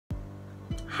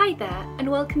Hi there,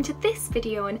 and welcome to this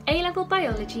video on A-Level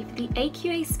Biology for the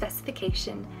AQA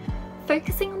specification,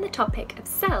 focusing on the topic of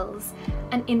cells,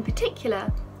 and in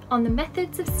particular, on the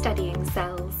methods of studying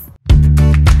cells.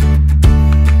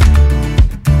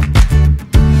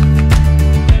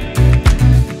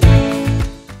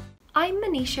 I'm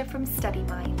Manisha from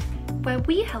StudyMind, where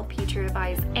we help you to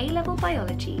revise A-Level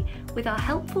Biology with our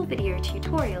helpful video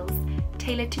tutorials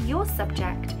tailored to your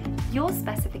subject, your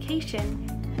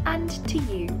specification, and to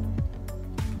you.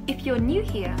 If you're new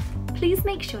here, please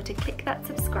make sure to click that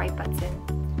subscribe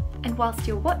button. And whilst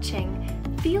you're watching,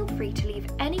 feel free to leave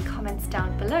any comments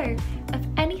down below of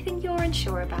anything you're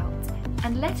unsure about,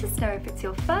 and let us know if it's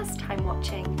your first time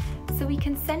watching so we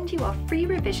can send you our free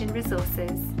revision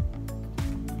resources.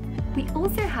 We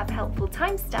also have helpful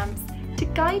timestamps to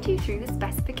guide you through the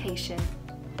specification.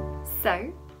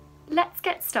 So, let's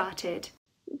get started.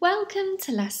 Welcome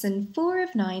to lesson 4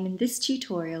 of 9 in this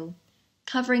tutorial,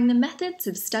 covering the methods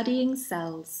of studying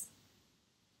cells.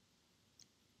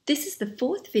 This is the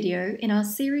 4th video in our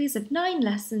series of 9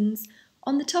 lessons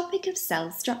on the topic of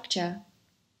cell structure.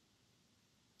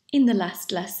 In the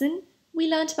last lesson, we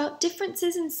learnt about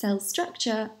differences in cell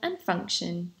structure and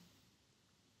function.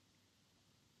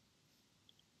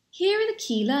 Here are the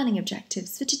key learning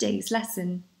objectives for today's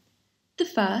lesson. The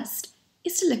first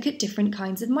is to look at different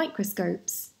kinds of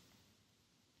microscopes.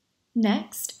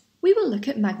 Next, we will look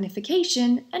at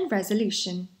magnification and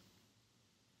resolution.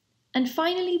 And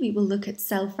finally, we will look at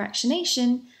cell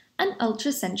fractionation and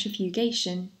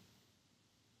ultracentrifugation.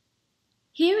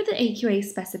 Here are the AQA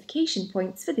specification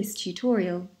points for this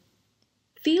tutorial.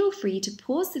 Feel free to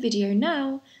pause the video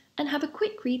now and have a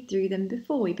quick read through them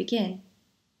before we begin.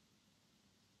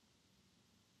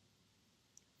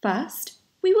 First,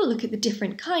 we will look at the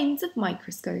different kinds of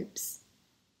microscopes.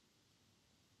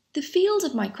 The field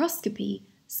of microscopy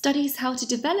studies how to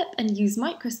develop and use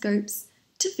microscopes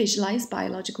to visualize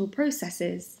biological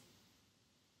processes.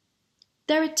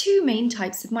 There are 2 main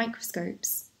types of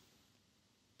microscopes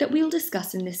that we'll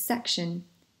discuss in this section.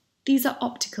 These are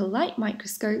optical light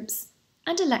microscopes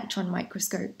and electron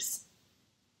microscopes.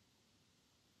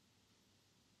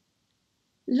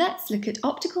 Let's look at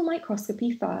optical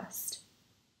microscopy first.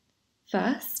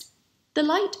 First, the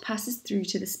light passes through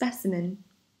to the specimen,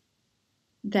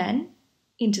 then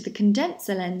into the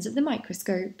condenser lens of the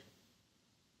microscope,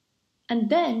 and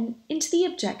then into the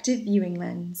objective viewing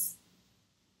lens.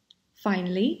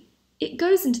 Finally, it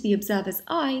goes into the observer's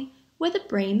eye where the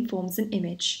brain forms an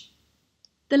image.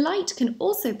 The light can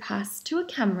also pass to a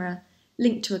camera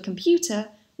linked to a computer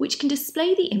which can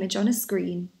display the image on a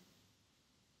screen.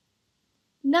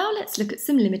 Now let's look at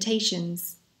some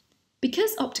limitations.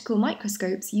 Because optical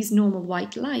microscopes use normal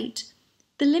white light,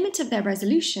 the limit of their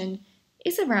resolution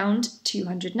is around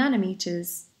 200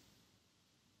 nanometers.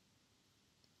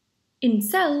 In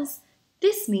cells,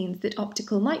 this means that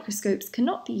optical microscopes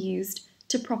cannot be used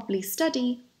to properly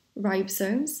study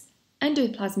ribosomes,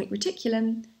 endoplasmic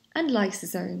reticulum, and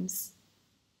lysosomes.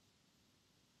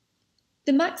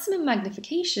 The maximum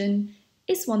magnification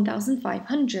is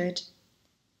 1500.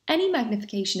 Any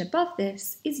magnification above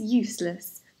this is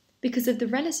useless because of the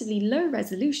relatively low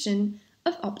resolution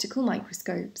of optical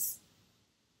microscopes.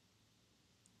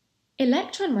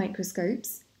 Electron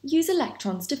microscopes use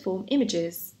electrons to form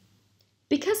images.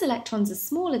 Because electrons are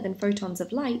smaller than photons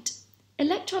of light,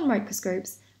 electron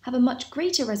microscopes have a much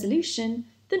greater resolution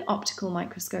than optical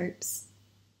microscopes.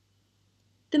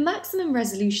 The maximum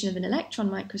resolution of an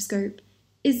electron microscope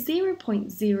is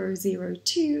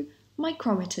 0.002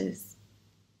 micrometres.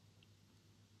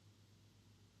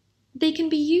 They can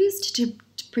be used to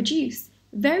produce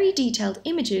very detailed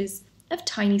images of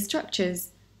tiny structures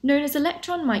known as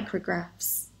electron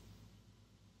micrographs.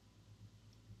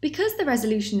 Because the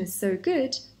resolution is so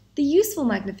good, the useful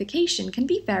magnification can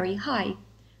be very high,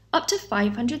 up to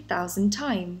 500,000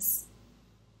 times.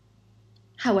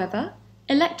 However,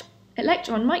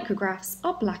 electron micrographs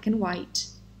are black and white.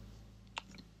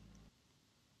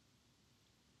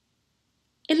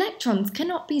 Electrons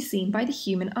cannot be seen by the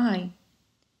human eye.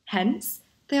 Hence,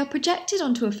 they are projected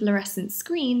onto a fluorescent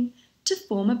screen to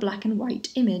form a black and white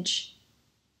image.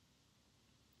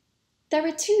 There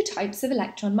are 2 types of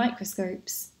electron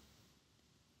microscopes: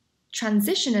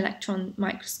 transition electron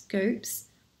microscopes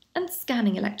and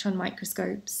scanning electron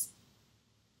microscopes.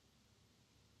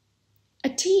 A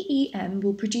TEM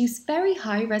will produce very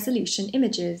high resolution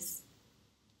images.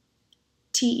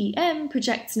 TEM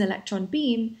projects an electron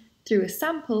beam through a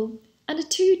sample and a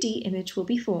 2D image will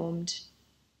be formed.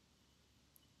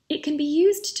 It can be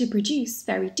used to produce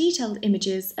very detailed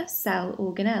images of cell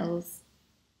organelles.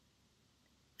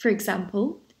 For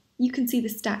example, you can see the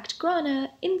stacked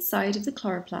grana inside of the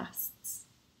chloroplasts.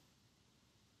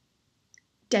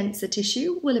 Denser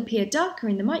tissue will appear darker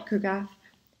in the micrograph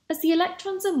as the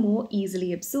electrons are more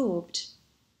easily absorbed.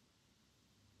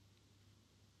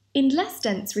 In less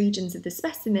dense regions of the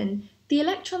specimen, the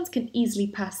electrons can easily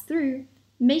pass through,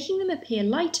 making them appear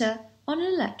lighter on an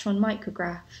electron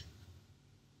micrograph.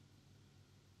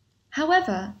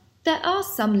 However, there are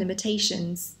some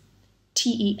limitations.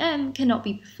 TEM cannot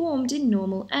be performed in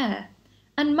normal air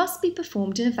and must be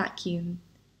performed in a vacuum.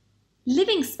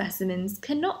 Living specimens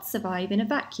cannot survive in a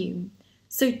vacuum,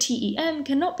 so TEM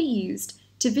cannot be used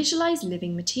to visualize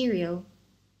living material.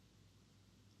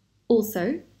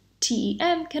 Also,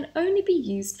 TEM can only be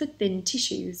used for thin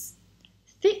tissues.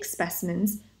 Thick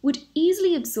specimens would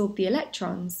easily absorb the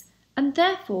electrons and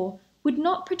therefore would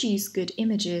not produce good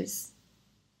images.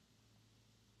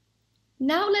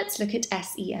 Now let's look at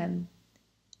SEM.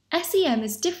 SEM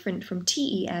is different from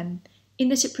TEM in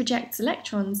that it projects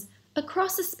electrons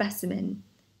across a specimen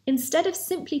instead of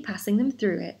simply passing them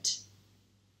through it.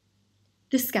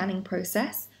 The scanning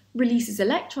process releases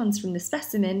electrons from the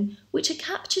specimen which are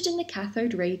captured in the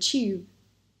cathode ray tube.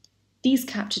 These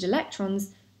captured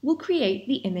electrons will create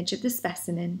the image of the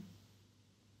specimen.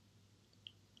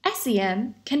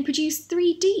 SEM can produce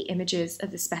 3D images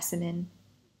of the specimen.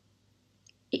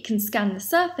 It can scan the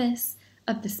surface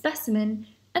of the specimen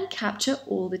and capture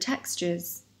all the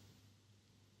textures.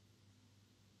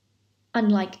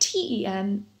 Unlike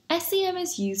TEM, SEM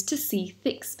is used to see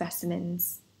thick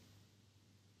specimens.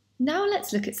 Now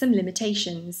let's look at some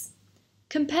limitations.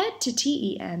 Compared to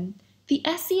TEM, the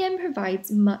SEM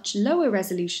provides much lower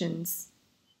resolutions.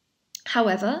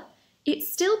 However, it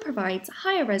still provides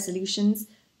higher resolutions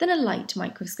than a light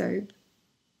microscope.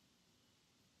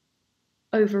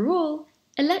 Overall,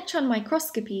 electron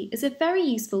microscopy is a very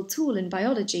useful tool in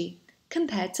biology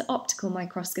compared to optical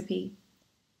microscopy.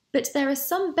 But there are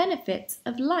some benefits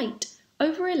of light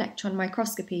over electron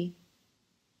microscopy.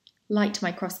 Light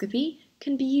microscopy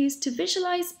can be used to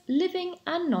visualize living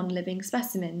and non-living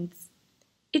specimens.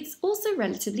 It's also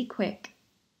relatively quick.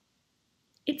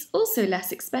 It's also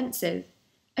less expensive.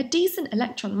 A decent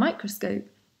electron microscope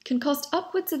can cost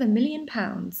upwards of £1 million,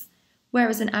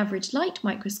 whereas an average light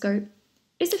microscope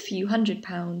is a few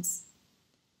 £100s.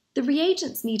 The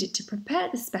reagents needed to prepare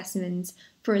the specimens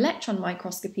for electron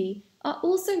microscopy are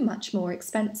also much more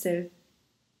expensive.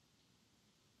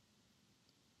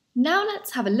 Now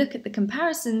let's have a look at the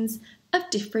comparisons of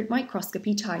different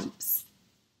microscopy types.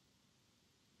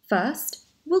 First,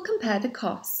 we'll compare the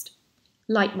cost.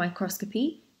 Light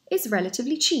microscopy is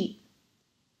relatively cheap,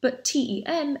 but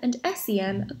TEM and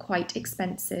SEM are quite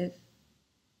expensive.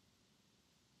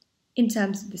 In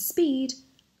terms of the speed,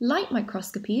 light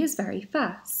microscopy is very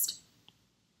fast,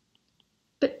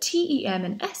 but TEM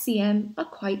and SEM are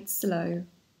quite slow.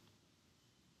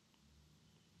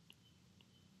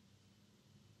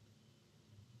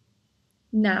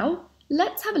 Now,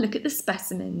 let's have a look at the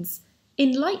specimens.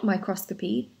 In light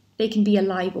microscopy, they can be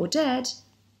alive or dead,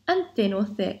 and thin or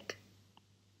thick.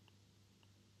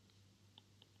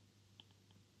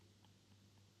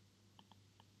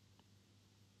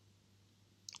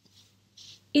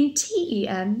 In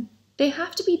TEM, they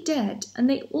have to be dead and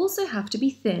they also have to be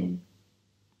thin.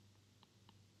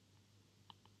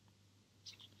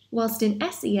 Whilst in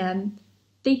SEM,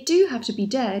 they do have to be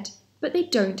dead, but they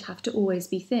don't have to always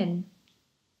be thin.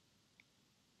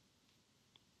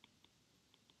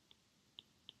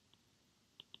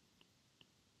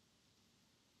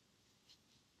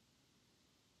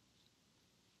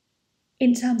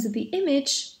 In terms of the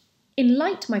image, in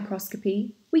light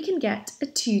microscopy, we can get a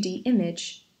 2D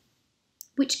image,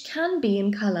 which can be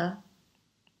in colour.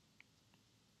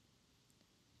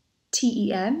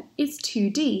 TEM is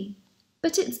 2D,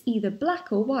 but it's either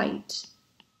black or white.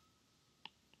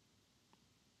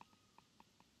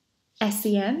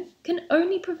 SEM can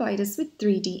only provide us with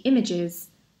 3D images,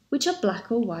 which are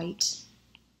black or white.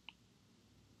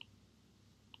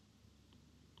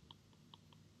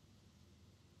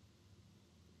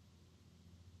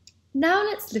 Now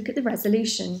let's look at the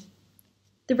resolution.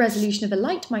 The resolution of a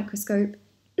light microscope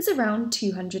is around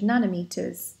 200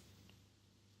 nanometres,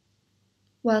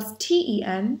 whilst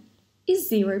TEM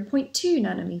is 0.2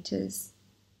 nanometres.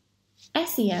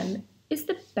 SEM is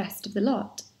the best of the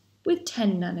lot, with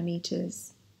 10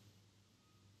 nanometres.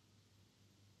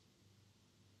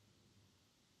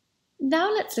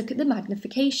 Now let's look at the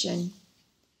magnification.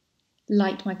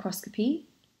 Light microscopy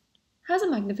has a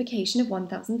magnification of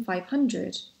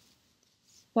 1500,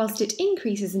 whilst it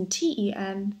increases in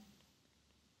TEM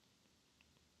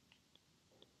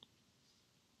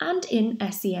and in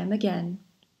SEM again.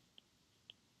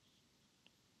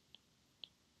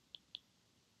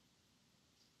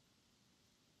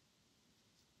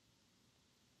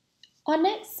 Our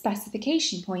next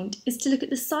specification point is to look at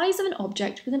the size of an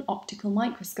object with an optical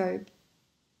microscope.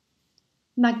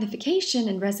 Magnification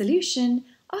and resolution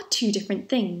are two different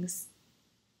things.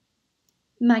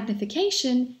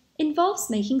 Magnification involves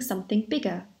making something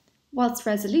bigger, whilst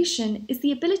resolution is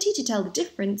the ability to tell the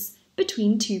difference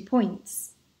between 2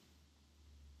 points.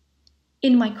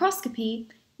 In microscopy,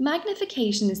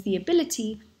 magnification is the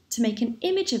ability to make an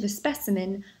image of a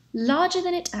specimen larger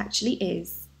than it actually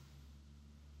is.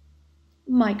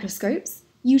 Microscopes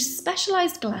use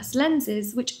specialised glass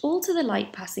lenses which alter the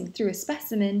light passing through a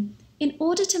specimen in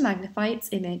order to magnify its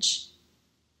image.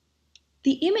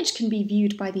 The image can be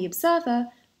viewed by the observer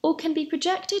or can be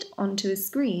projected onto a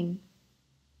screen.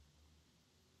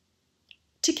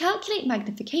 To calculate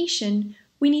magnification,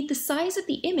 we need the size of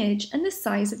the image and the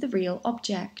size of the real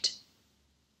object.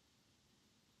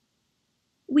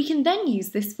 We can then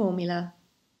use this formula.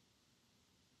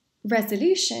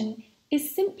 Resolution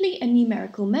is simply a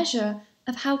numerical measure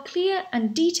of how clear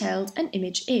and detailed an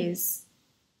image is.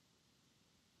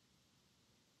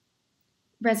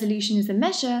 Resolution is a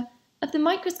measure of the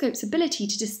microscope's ability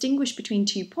to distinguish between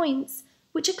 2 points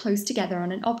which are close together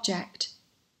on an object.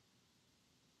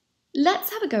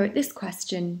 Let's have a go at this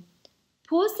question.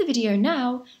 Pause the video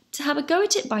now to have a go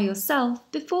at it by yourself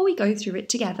before we go through it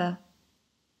together.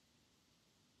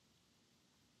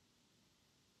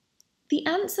 The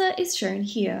answer is shown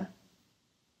here.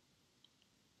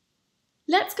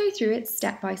 Let's go through it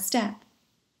step by step.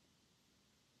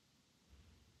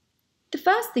 The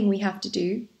first thing we have to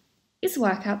do is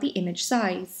work out the image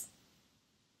size.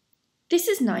 This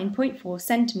is 9.4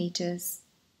 centimetres.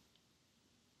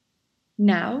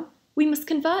 Now we must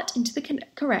convert into the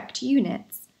correct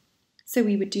units. So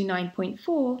we would do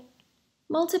 9.4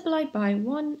 multiplied by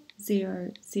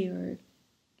 100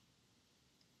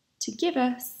 to give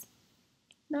us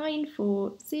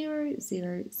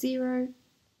 94000.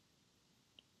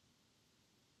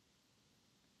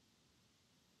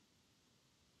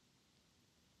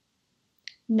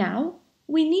 Now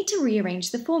we need to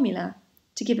rearrange the formula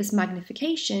to give us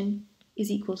magnification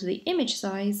is equal to the image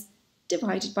size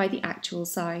divided by the actual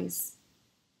size.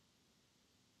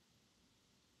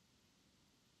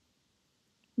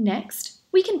 Next,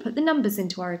 we can put the numbers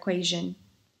into our equation.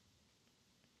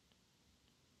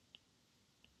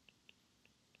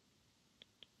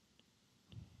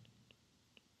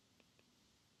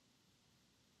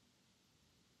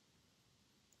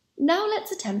 Now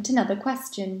let's attempt another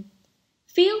question.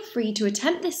 Feel free to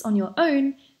attempt this on your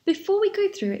own before we go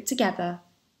through it together.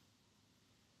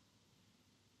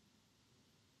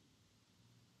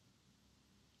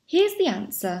 Here's the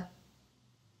answer.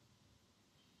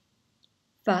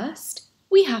 First,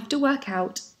 we have to work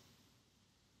out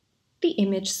the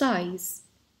image size.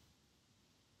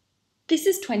 This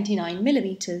is 29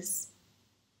 millimetres.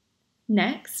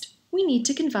 Next, we need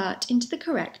to convert into the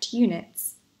correct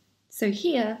units. So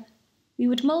here, we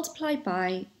would multiply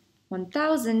by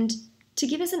 1000 to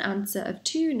give us an answer of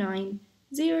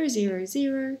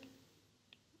 29000.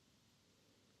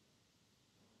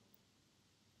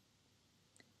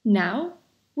 Now,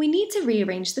 we need to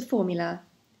rearrange the formula.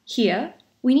 Here,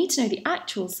 we need to know the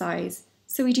actual size,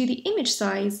 so we do the image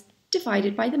size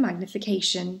divided by the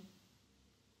magnification.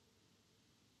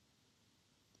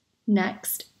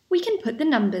 Next, we can put the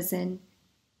numbers in.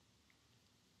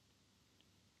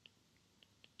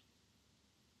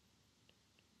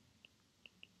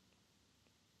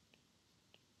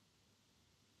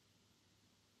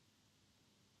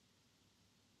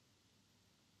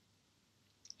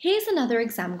 Here's another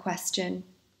exam question.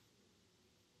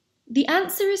 The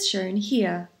answer is shown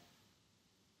here.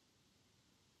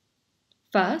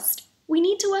 First, we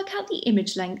need to work out the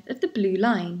image length of the blue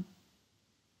line.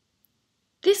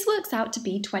 This works out to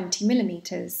be 20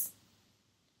 millimetres.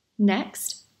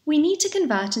 Next, we need to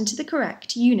convert into the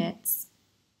correct units.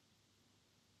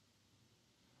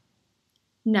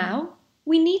 Now,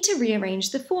 we need to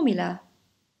rearrange the formula.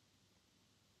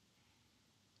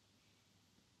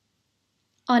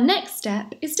 Our next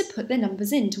step is to put the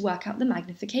numbers in to work out the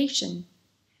magnification.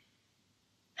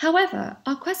 However,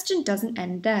 our question doesn't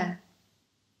end there.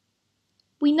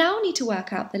 We now need to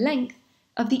work out the length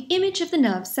of the image of the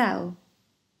nerve cell.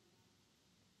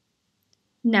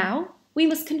 Now, we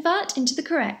must convert into the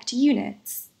correct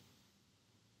units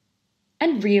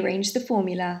and rearrange the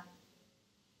formula.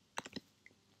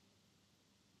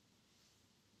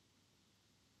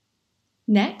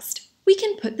 Next, we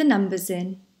can put the numbers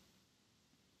in.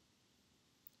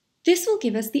 This will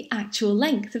give us the actual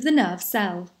length of the nerve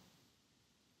cell.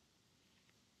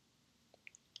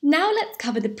 Now let's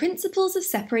cover the principles of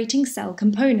separating cell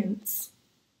components.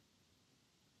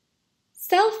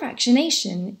 Cell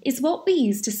fractionation is what we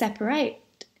use to separate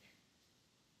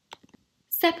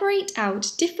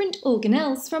out different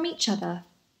organelles from each other.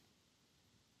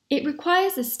 It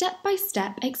requires a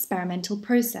step-by-step experimental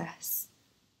process.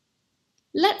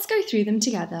 Let's go through them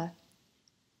together.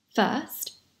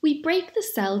 First, we break the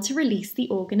cell to release the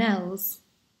organelles.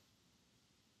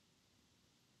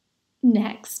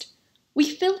 Next,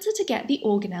 we filter to get the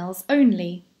organelles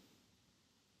only.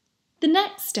 The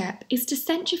next step is to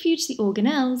centrifuge the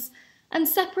organelles and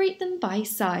separate them by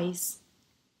size.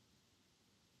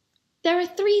 There are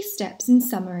 3 steps in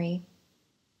summary.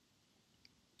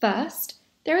 First,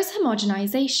 there is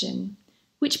homogenization,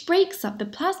 which breaks up the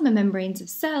plasma membranes of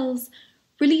cells,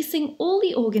 releasing all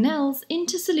the organelles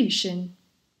into solution.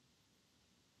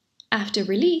 After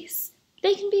release,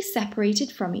 they can be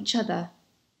separated from each other.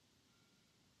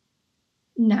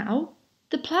 Now,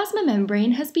 the plasma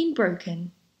membrane has been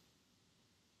broken.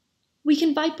 We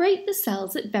can vibrate the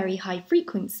cells at very high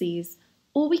frequencies,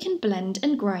 or we can blend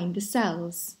and grind the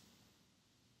cells.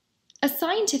 A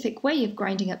scientific way of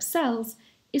grinding up cells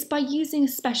is by using a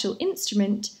special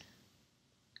instrument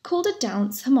called a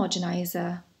Downs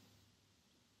homogenizer.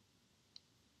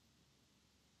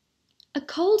 A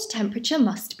cold temperature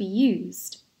must be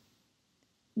used.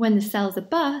 When the cells are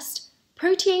burst,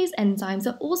 protease enzymes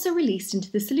are also released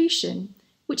into the solution,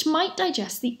 which might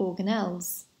digest the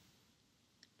organelles.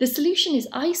 The solution is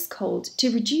ice cold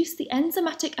to reduce the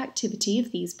enzymatic activity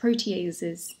of these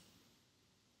proteases.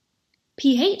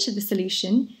 pH of the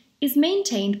solution is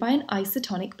maintained by an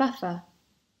isotonic buffer.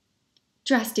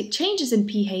 Drastic changes in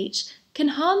pH can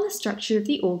harm the structure of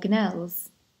the organelles.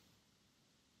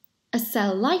 A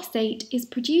cell lysate is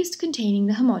produced containing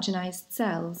the homogenized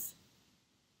cells.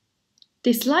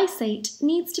 This lysate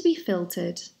needs to be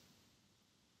filtered.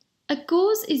 A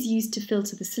gauze is used to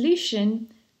filter the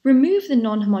solution, remove the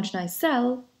non-homogenized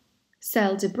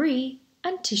cell debris,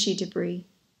 and tissue debris.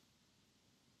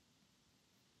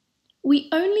 We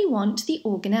only want the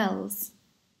organelles.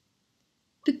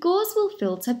 The gauze will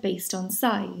filter based on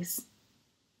size.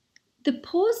 The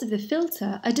pores of the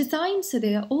filter are designed so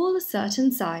they are all a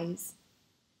certain size.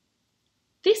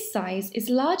 This size is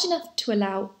large enough to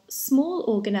allow small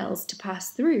organelles to pass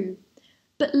through,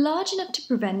 but large enough to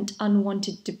prevent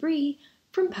unwanted debris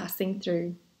from passing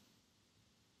through.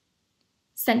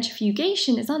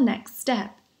 Centrifugation is our next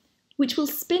step, which will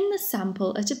spin the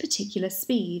sample at a particular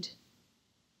speed.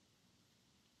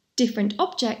 Different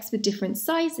objects with different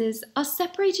sizes are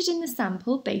separated in the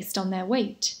sample based on their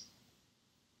weight.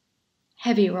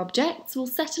 Heavier objects will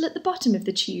settle at the bottom of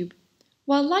the tube,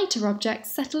 while lighter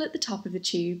objects settle at the top of the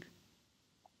tube.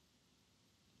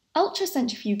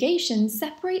 Ultracentrifugation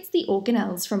separates the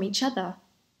organelles from each other.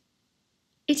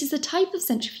 It is a type of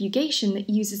centrifugation that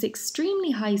uses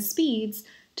extremely high speeds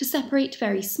to separate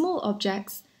very small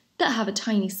objects that have a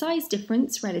tiny size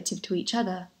difference relative to each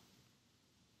other.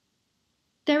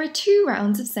 There are 2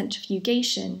 rounds of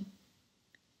centrifugation.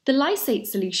 The lysate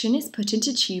solution is put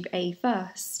into tube A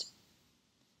first.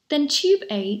 Then tube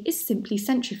A is simply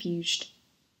centrifuged.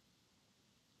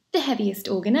 The heaviest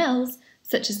organelles,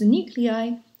 such as the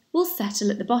nuclei, will settle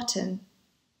at the bottom.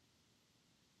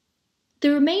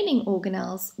 The remaining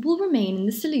organelles will remain in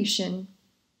the solution.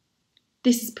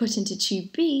 This is put into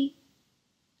tube B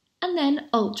and then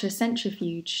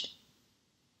ultracentrifuged.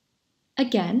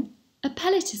 Again, a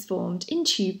pellet is formed in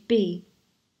tube B.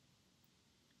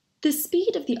 The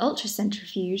speed of the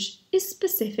ultracentrifuge is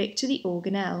specific to the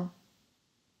organelle.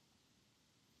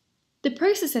 The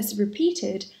process is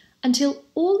repeated until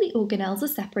all the organelles are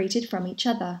separated from each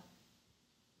other.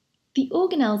 The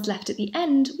organelles left at the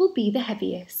end will be the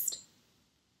heaviest.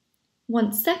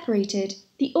 Once separated,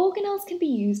 the organelles can be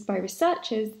used by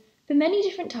researchers for many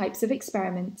different types of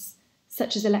experiments,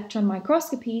 such as electron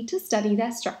microscopy to study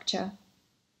their structure.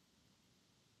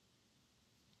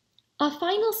 Our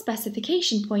final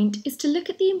specification point is to look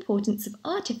at the importance of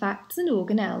artifacts and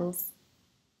organelles.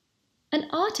 An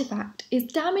artifact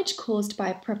is damage caused by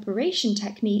a preparation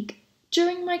technique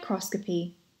during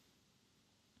microscopy.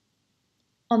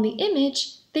 On the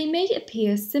image, they may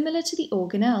appear similar to the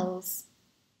organelles.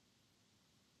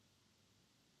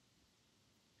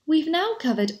 We've now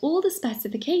covered all the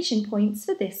specification points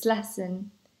for this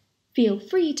lesson. Feel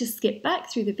free to skip back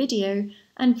through the video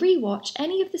and re-watch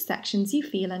any of the sections you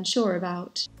feel unsure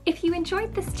about. If you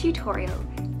enjoyed this tutorial,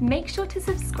 make sure to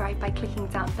subscribe by clicking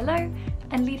down below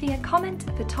and leaving a comment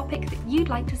of the topic that you'd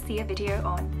like to see a video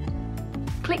on.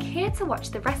 Click here to watch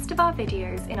the rest of our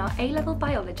videos in our A-Level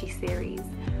Biology series,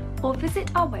 or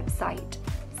visit our website,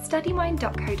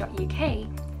 studymind.co.uk,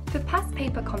 for past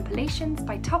paper compilations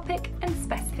by topic and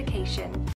specification.